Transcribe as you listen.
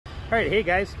All right, hey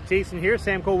guys, Jason here,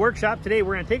 Samco Workshop. Today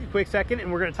we're going to take a quick second and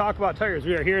we're going to talk about tires.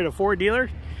 We are here at a Ford dealer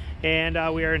and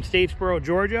we are in Statesboro,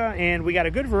 Georgia, and we got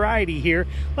a good variety here.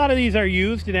 A lot of these are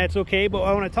used and that's okay, but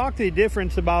I want to talk to the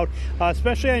difference about,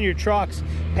 especially on your trucks,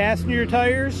 passenger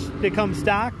tires that come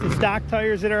stock, the stock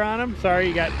tires that are on them. Sorry,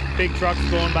 you got big trucks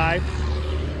going by.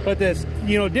 But this,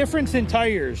 difference in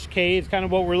tires, okay, is kind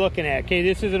of what we're looking at. Okay,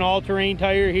 this is an all-terrain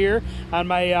tire here on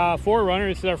my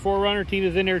 4Runner. This is our 4Runner.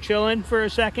 Tina's in there chilling for a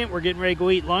second. We're getting ready to go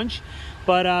eat lunch.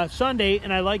 But Sunday,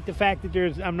 and I like the fact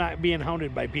that I'm not being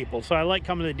hounded by people. So I like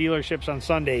coming to the dealerships on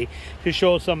Sunday to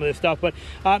show some of this stuff. But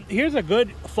here's a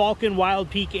good Falcon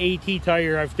Wild Peak AT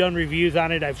tire. I've done reviews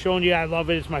on it. I've shown you I love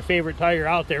it. It's my favorite tire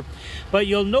out there. But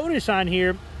you'll notice on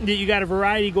here that you got a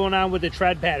variety going on with the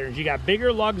tread patterns. You got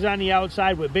bigger lugs on the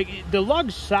outside with the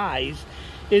lug size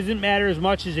doesn't matter as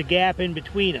much as the gap in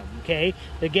between them, okay?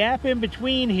 The gap in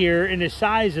between here and the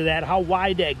size of that, how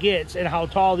wide that gets and how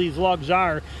tall these lugs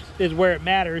are is where it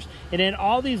matters. And then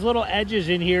all these little edges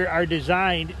in here are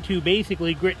designed to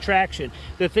basically grit traction.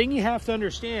 The thing you have to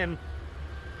understand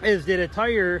is that a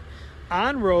tire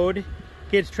on-road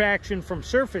gets traction from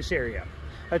surface area.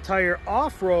 A tire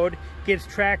off-road gets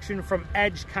traction from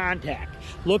edge contact.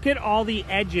 Look at all the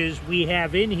edges we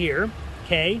have in here,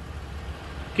 okay?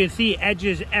 You can see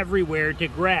edges everywhere to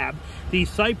grab. These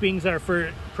sipings are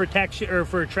for protection or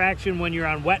for traction when you're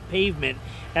on wet pavement.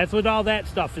 That's what all that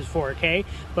stuff is for, okay?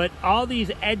 But all these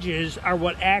edges are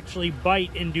what actually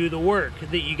bite and do the work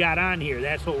that you got on here.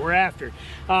 That's what we're after.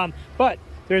 But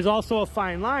there's also a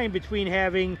fine line between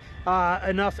having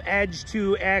enough edge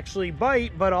to actually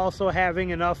bite, but also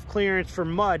having enough clearance for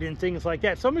mud and things like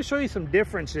that. So I'm going to show you some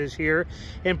differences here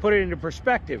and put it into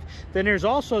perspective. Then there's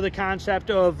also the concept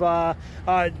of,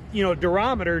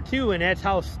 durometer too, and that's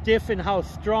how stiff and how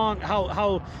strong,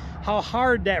 how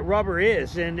hard that rubber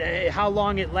is and how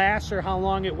long it lasts or how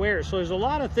long it wears. So there's a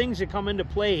lot of things that come into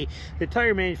play the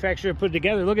tire manufacturer put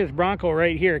together. Look at this Bronco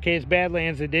right here, okay? It's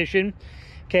Badlands Edition.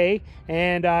 Okay,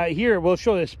 and here we'll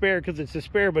show the spare because it's a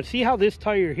spare, but see how this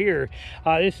tire here,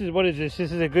 this is, what is this?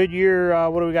 This is a Goodyear,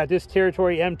 what do we got? This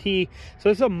Territory MT. So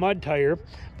it's a mud tire,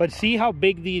 but see how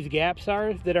big these gaps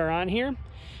are that are on here?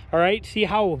 All right, see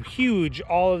how huge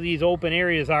all of these open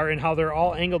areas are and how they're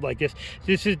all angled like this.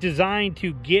 This is designed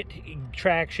to get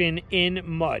traction in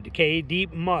mud, okay?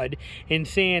 Deep mud and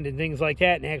sand and things like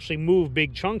that, and actually move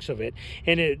big chunks of it.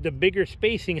 And the bigger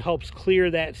spacing helps clear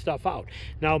that stuff out.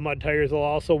 Now, mud tires will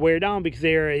also wear down because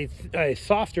they are a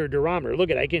softer durometer. Look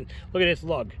at this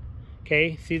lug.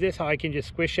 Okay, see this, how I can just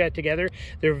squish that together?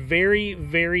 They're very,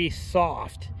 very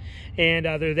soft. And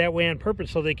they're that way on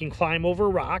purpose so they can climb over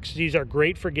rocks. These are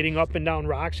great for getting up and down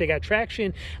rocks. They got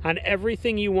traction on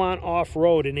everything you want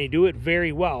off-road, and they do it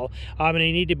very well. And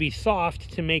they need to be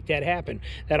soft to make that happen.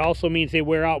 That also means they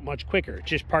wear out much quicker. It's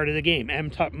just part of the game.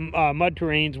 Mud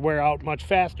terrains wear out much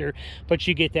faster, but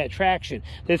you get that traction.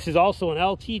 This is also an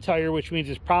LT tire, which means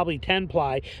it's probably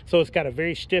 10-ply, so it's got a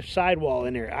very stiff sidewall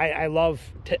in there. I love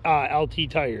LT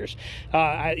tires,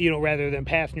 rather than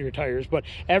passenger tires. But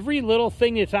every little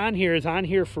thing that's on here is on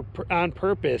here on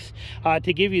purpose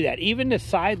to give you that. Even the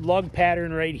side lug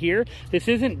pattern right here, this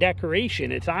isn't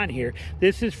decoration, it's on here.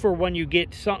 This is for when you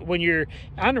get when you're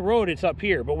on the road, it's up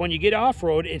here, but when you get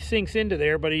off-road, it sinks into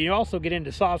there. But you also get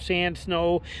into soft sand,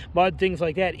 snow, mud, things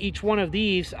like that. Each one of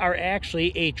these are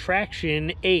actually a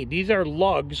traction aid. These are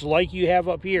lugs like you have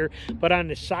up here, but on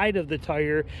the side of the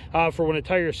tire for when a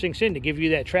tire sinks in to give you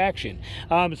that traction.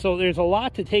 So there's a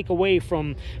lot to take away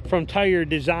from tire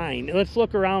design. Let's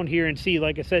look around here and see.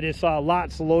 Like I said, it's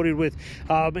lots loaded with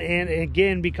and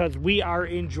again, because we are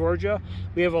in Georgia,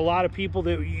 we have a lot of people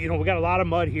that, we got a lot of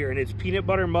mud here, and it's peanut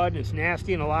butter mud and it's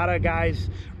nasty, and a lot of guys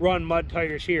run mud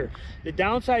tires here. The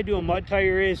downside to a mud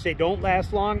tire is they don't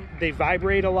last long, they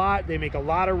vibrate a lot, they make a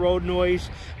lot of road noise,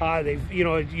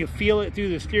 you feel it through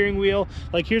the steering wheel.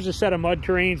 Like here's a set of mud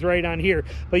terrains right on here,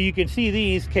 but you can see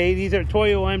these, okay, these are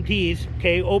Toyo MTs,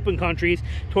 okay, open countries.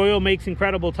 Toyo makes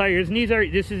incredible tires, and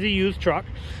this is a used truck.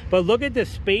 But look at the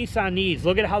space on these.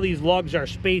 Look at how these lugs are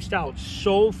spaced out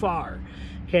so far.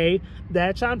 Okay,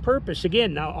 that's on purpose.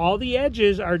 Again, now all the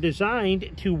edges are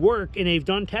designed to work, and they've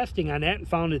done testing on that and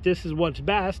found that this is what's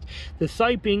best. The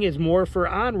siping is more for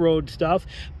on-road stuff,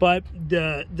 but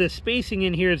the spacing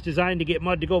in here is designed to get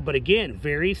mud to go. But again,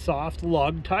 very soft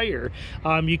lug tire.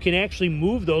 You can actually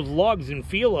move those lugs and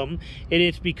feel them, and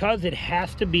it's because it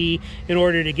has to be in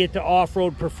order to get the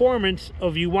off-road performance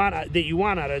that you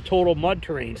want out of total mud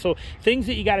terrain. So things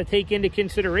that you got to take into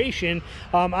consideration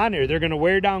on there. They're going to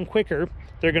wear down quicker.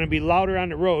 They're going to be louder on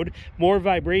the road, more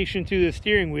vibration through the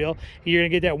steering wheel. You're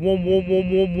going to get that whoom, whoom, whoom,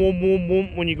 whoom, whoom, whoom,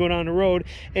 whoom when you go down the road,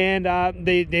 and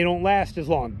they don't last as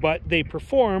long, but they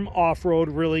perform off-road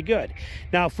really good.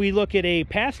 Now, if we look at a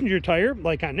passenger tire,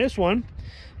 like on this one,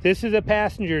 this is a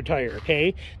passenger tire,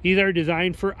 okay? These are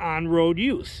designed for on-road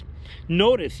use.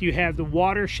 Notice you have the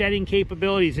water shedding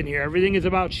capabilities in here. Everything is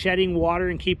about shedding water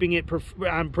and keeping it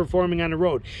performing on the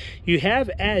road. You have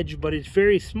edge, but it's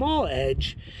very small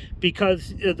edge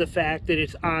because of the fact that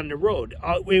it's on the road.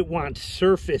 It wants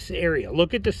surface area.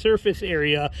 Look at the surface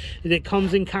area that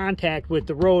comes in contact with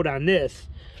the road on this.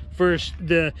 First,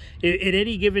 at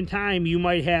any given time, you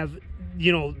might have,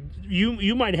 you know,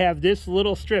 you might have this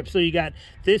little strip. So you got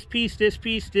this piece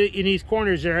in these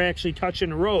corners that are actually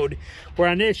touching the road, where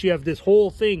on this you have this whole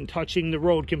thing touching the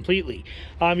road completely.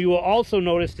 You will also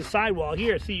notice the sidewall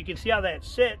here. So you can see how that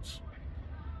sits,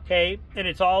 okay, and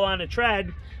it's all on a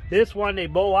tread. This one, they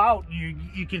bow out.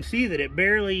 You can see that it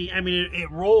barely, I mean, it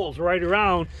rolls right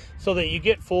around so that you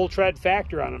get full tread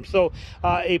factor on them. So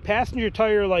a passenger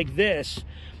tire like this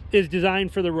is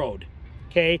designed for the road.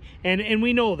 Okay, and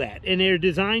we know that, and they're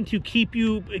designed to give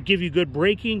you good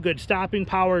braking, good stopping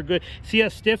power, good. See how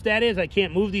stiff that is? I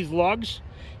can't move these lugs.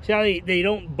 See how they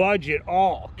don't budge at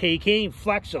all. Okay, you can't even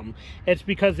flex them. It's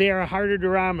because they are a harder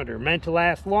durometer, meant to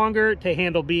last longer, to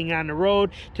handle being on the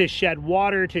road, to shed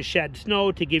water, to shed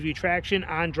snow, to give you traction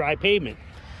on dry pavement.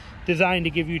 Designed to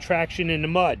give you traction in the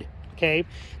mud. Okay,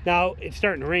 now it's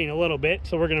starting to rain a little bit,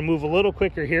 so we're going to move a little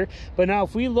quicker here. But now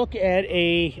if we look at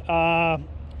a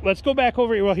let's go back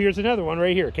over here. Well, here's another one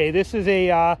right here. Okay, this is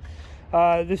a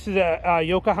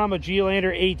Yokohama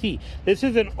Geolander AT. This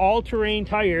is an all-terrain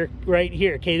tire right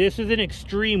here. Okay, this is an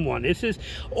extreme one. This is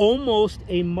almost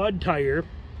a mud tire,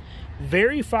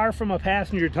 very far from a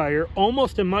passenger tire,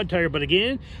 almost a mud tire, but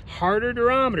again, harder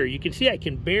durometer. You can see I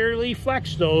can barely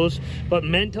flex those, but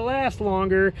meant to last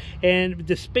longer, and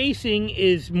the spacing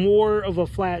is more of a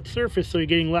flat surface, so you're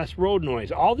getting less road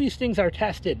noise. All these things are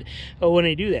tested when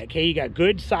they do that. Okay, you got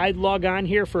good side lug on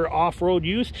here for off-road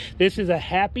use. This is a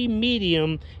happy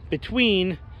medium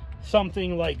between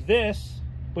something like this,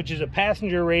 which is a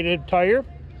passenger rated tire,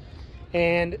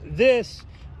 and this,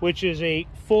 which is a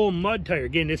full mud tire.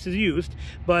 Again, this is used,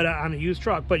 but on a used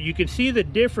truck. But you can see the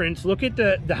difference. Look at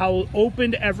how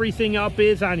opened everything up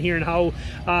is on here, and how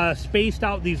spaced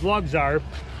out these lugs are.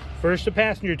 First a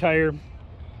passenger tire,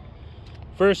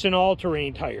 first an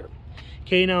all-terrain tire.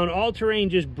 Okay, now an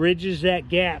all-terrain just bridges that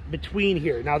gap between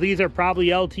here. Now these are probably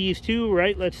LTs too,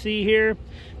 right? Let's see here.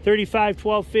 35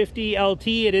 1250 LT.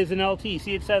 It is an LT.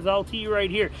 See, it says LT right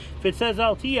here. If it says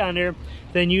LT on there,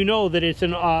 then you know that it's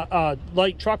an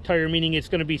light truck tire, meaning it's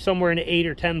going to be somewhere in the 8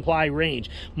 or 10 ply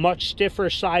range. Much stiffer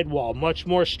sidewall, much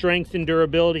more strength and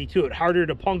durability to it, harder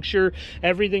to puncture.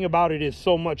 Everything about it is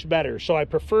so much better. So I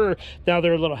prefer, now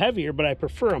they're a little heavier, but I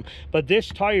prefer them. But this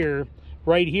tire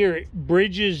right here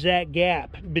bridges that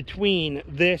gap between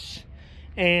this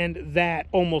and that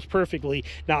almost perfectly.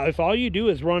 Now, if all you do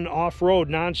is run off-road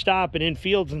nonstop and in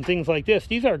fields and things like this,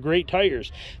 these are great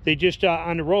tires. They just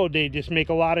on the road, they just make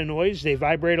a lot of noise, they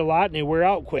vibrate a lot, and they wear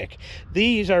out quick.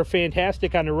 These are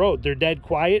fantastic on the road. They're dead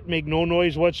quiet, make no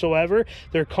noise whatsoever.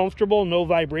 They're comfortable, no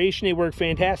vibration. They work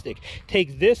fantastic.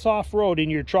 Take this off-road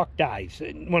and your truck dies.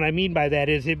 What I mean by that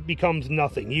is it becomes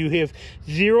nothing. You have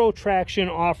zero traction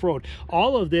off-road.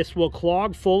 All of this will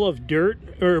clog full of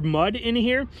dirt or mud in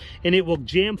here, and it will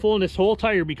jam full, and this whole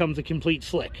tire becomes a complete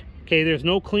slick. Okay, there's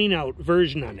no clean out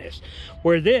version on this.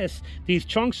 Where these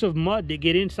chunks of mud that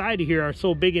get inside of here are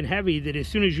so big and heavy that as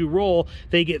soon as you roll,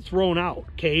 they get thrown out,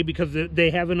 okay, because they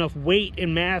have enough weight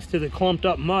and mass to the clumped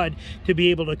up mud to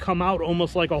be able to come out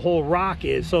almost like a whole rock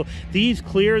is. So these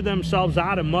clear themselves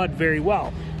out of mud very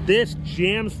well. This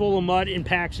jams full of mud and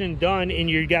packs in, done, and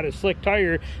you got a slick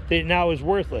tire that now is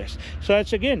worthless. So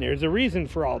that's, again, there's a reason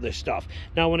for all this stuff.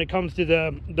 Now, when it comes to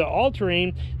the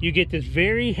all-terrain, you get this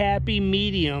very happy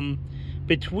medium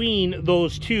between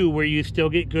those two where you still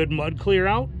get good mud clear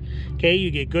out. Okay,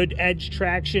 you get good edge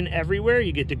traction everywhere,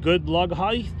 you get the good lug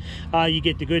height, you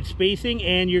get the good spacing,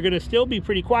 and you're going to still be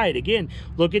pretty quiet. Again,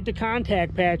 look at the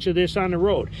contact patch of this on the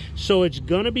road. So it's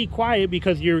going to be quiet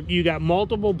because you got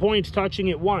multiple points touching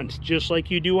at once, just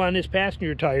like you do on this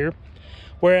passenger tire.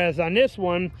 Whereas on this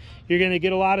one, you're going to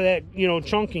get a lot of that, you know,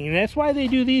 chunking. And that's why they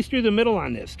do these through the middle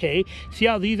on this, okay? See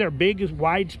how these are big,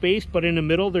 wide space, but in the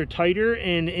middle they're tighter,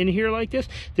 and in here like this.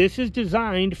 This is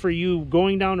designed for you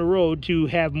going down the road to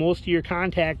have most of your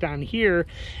contact on here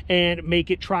and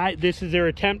make it this is their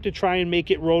attempt to try and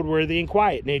make it roadworthy and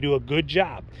quiet, and they do a good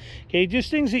job. Okay, just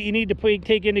things that you need to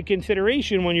take into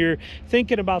consideration when you're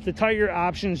thinking about the tire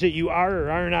options that you are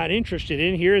or are not interested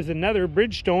in. Here's another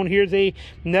Bridgestone. Here's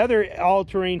another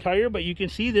all-terrain tire, but you can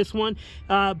see this one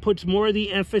puts more of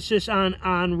the emphasis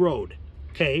on road.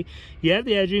 Okay, you have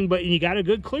the edging, but you got a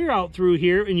good clear out through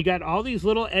here, and you got all these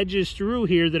little edges through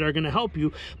here that are going to help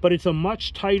you, but it's a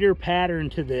much tighter pattern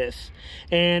to this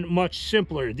and much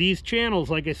simpler. These channels,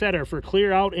 like I said, are for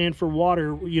clear out and for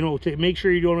water, you know, to make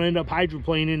sure you don't end up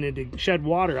hydroplaning and to shed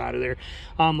water out of there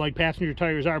like passenger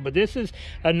tires are. But this is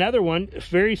another one,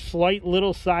 very slight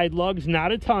little side lugs,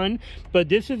 not a ton, but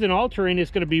this is an all-terrain.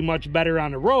 It's going to be much better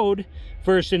on the road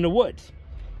versus in the woods.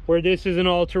 Where this is an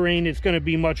all-terrain, it's going to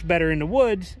be much better in the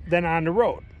woods than on the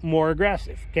road, more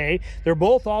aggressive. Okay, they're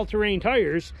both all-terrain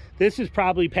tires. This is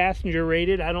probably passenger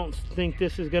rated. I don't think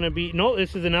this is going to be, no,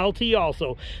 this is an LT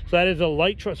also, so that is a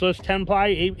light truck. So it's 10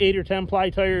 ply, 8 or 10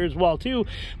 ply tire as well too,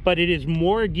 but it is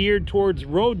more geared towards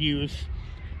road use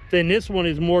than this one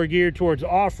is more geared towards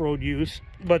off-road use,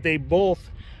 but they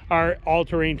both are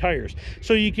all-terrain tires.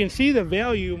 So you can see the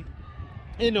value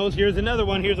in those. Here's another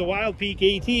one. Here's a Wild Peak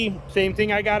AT. Same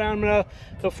thing I got on the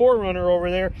 4Runner over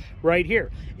there, right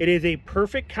here. It is a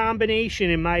perfect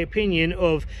combination, in my opinion,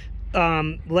 of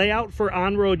layout for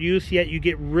on-road use, yet you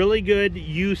get really good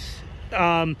use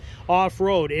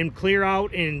off-road and clear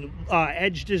out and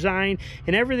edge design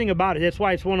and everything about it. That's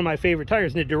why it's one of my favorite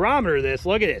tires. And the durometer of this,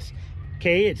 look at this.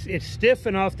 Okay, it's stiff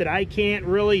enough that I can't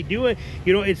really do it.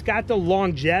 You know, it's got the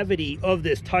longevity of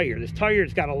this tire. This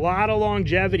tire's got a lot of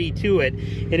longevity to it,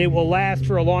 and it will last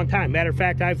for a long time. Matter of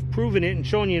fact, I've proven it and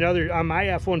shown you on my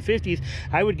F-150s,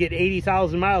 I would get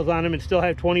 80,000 miles on them and still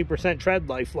have 20% tread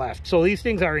life left. So these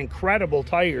things are incredible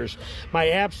tires. My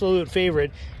absolute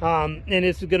favorite. And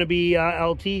this is going to be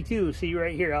LT too. See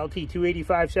right here, LT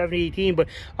 285 7018. But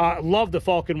love the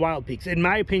Falcon Wild Peaks. In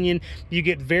my opinion, you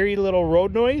get very little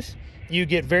road noise. You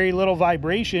get very little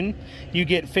vibration, you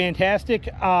get fantastic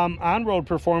on-road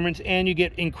performance, and you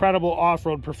get incredible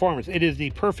off-road performance. It is the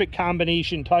perfect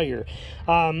combination tire.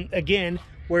 Again,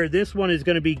 where this one is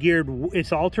going to be geared,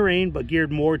 it's all-terrain, but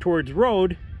geared more towards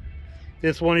road.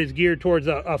 This one is geared towards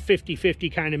a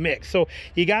 50-50 kind of mix. So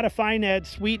you got to find that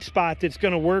sweet spot that's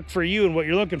going to work for you and what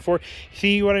you're looking for.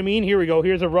 See what I mean? Here we go.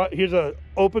 Here's a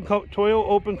Toyo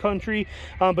open country,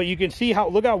 but you can see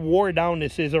look how wore down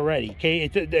this is already. Okay,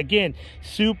 it's again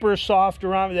super soft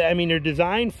around. I mean, they're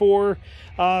designed for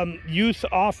use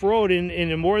off-road, and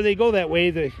the more they go that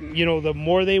way, the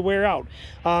more they wear out.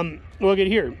 Look at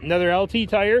here, another LT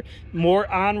tire, more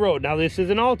on-road. Now this is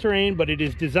an all-terrain, but it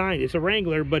is designed, it's a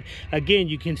Wrangler, but again,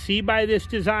 you can see by this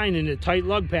design and the tight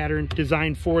lug pattern,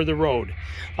 designed for the road.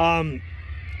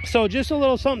 So just a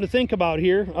little something to think about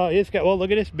here. It's got, well,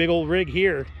 look at this big old rig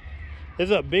here.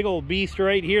 This is a big old beast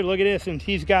right here. Look at this, and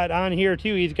he's got on here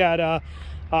too, he's got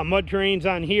mud terrains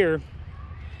on here.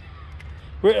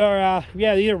 Yeah,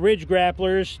 these are ridge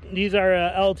grapplers. These are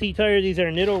LT tires. These are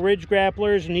Nitto ridge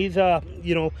grapplers, and these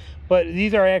you know, but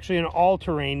these are actually an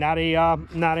all-terrain, not a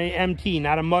MT,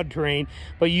 not a mud terrain.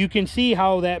 But you can see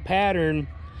how that pattern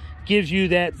gives you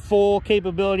that full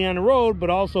capability on the road, but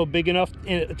also big enough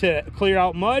to clear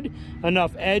out mud,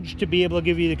 enough edge to be able to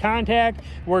give you the contact.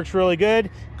 Works really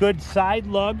good. Good side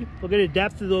lug. Look at the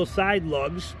depth of those side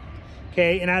lugs.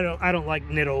 Okay, and I don't like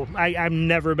Nitto. I've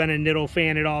never been a Nitto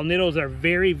fan at all. Nittos are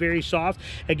very, very soft.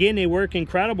 Again, they work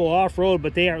incredible off-road,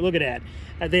 but they are, look at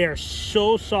that. They are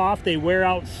so soft, they wear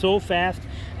out so fast.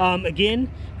 Again,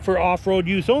 for off-road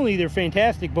use only, they're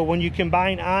fantastic, but when you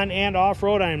combine on and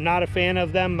off-road, I am not a fan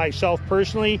of them myself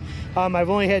personally. I've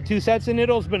only had 2 sets of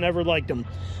Nittos, but never liked them.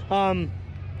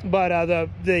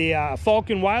 The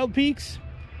Falcon Wild Peaks,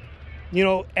 you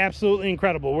know, absolutely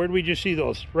incredible. Where did we just see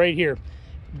those? Right here.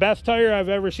 Best tire I've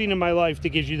ever seen in my life that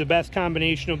gives you the best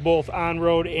combination of both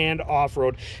on-road and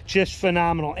off-road. Just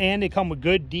phenomenal. And they come with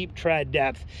good deep tread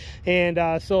depth.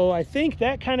 And so I think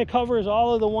that kind of covers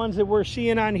all of the ones that we're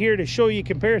seeing on here to show you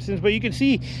comparisons. But you can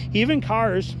see even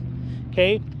cars,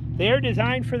 okay, they're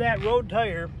designed for that road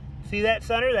tire. See that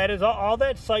center? That is all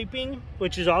that siping,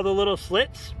 which is all the little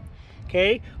slits,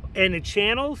 okay? And the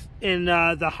channels and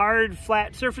the hard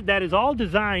flat surface, that is all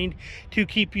designed to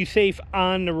keep you safe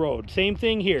on the road. Same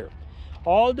thing here,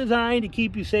 all designed to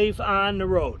keep you safe on the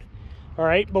road. All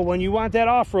right, but when you want that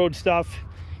off-road stuff,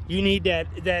 you need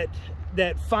that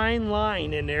that fine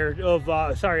line in there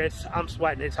of sorry, I'm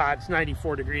sweating, it's hot, it's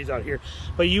 94 degrees out here,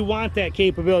 but you want that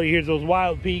capability. Here's those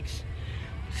Wild Peaks.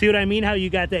 See what I mean? How you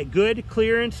got that good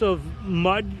clearance of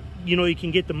mud, you know, you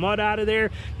can get the mud out of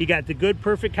there. You got the good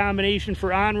perfect combination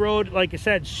for on-road. Like I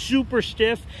said, super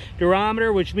stiff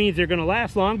durometer, which means they're going to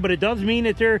last long, but it does mean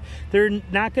that they're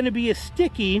not going to be as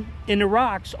sticky in the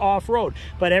rocks off-road.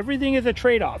 But everything is a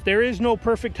trade-off. There is no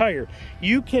perfect tire.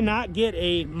 You cannot get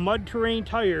a mud terrain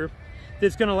tire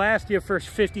that's going to last you for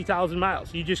 50,000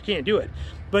 miles. You just can't do it.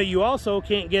 But you also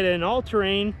can't get an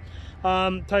all-terrain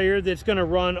tire that's going to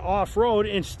run off-road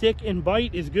and stick and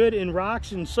bite as good in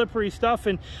rocks and slippery stuff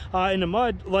and in the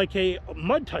mud like a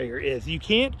mud tire is. You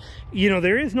can't, you know,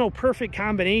 there is no perfect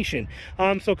combination.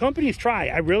 So companies try.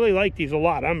 I really like these a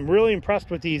lot. I'm really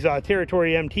impressed with these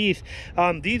Territory MTs.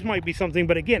 These might be something,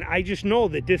 but again, I just know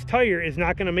that this tire is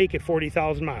not going to make it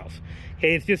 40,000 miles.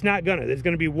 Okay, it's just not gonna. It's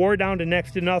gonna be wore down to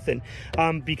next to nothing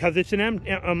because it's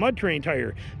a mud terrain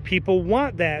tire. People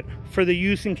want that for the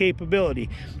use and capability.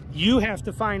 You have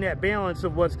to find that balance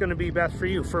of what's gonna be best for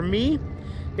you. For me,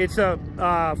 it's a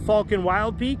Falcon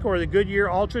Wild Peak or the Goodyear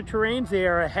Ultra Terrains. They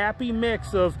are a happy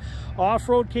mix of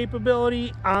off-road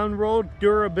capability, on-road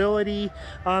durability.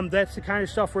 That's the kind of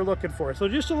stuff we're looking for. So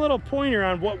just a little pointer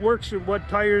on what works with what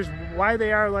tires, why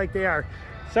they are like they are.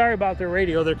 Sorry about their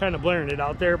radio, they're kind of blaring it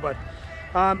out there, but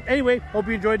anyway, hope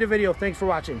you enjoyed the video. Thanks for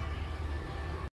watching.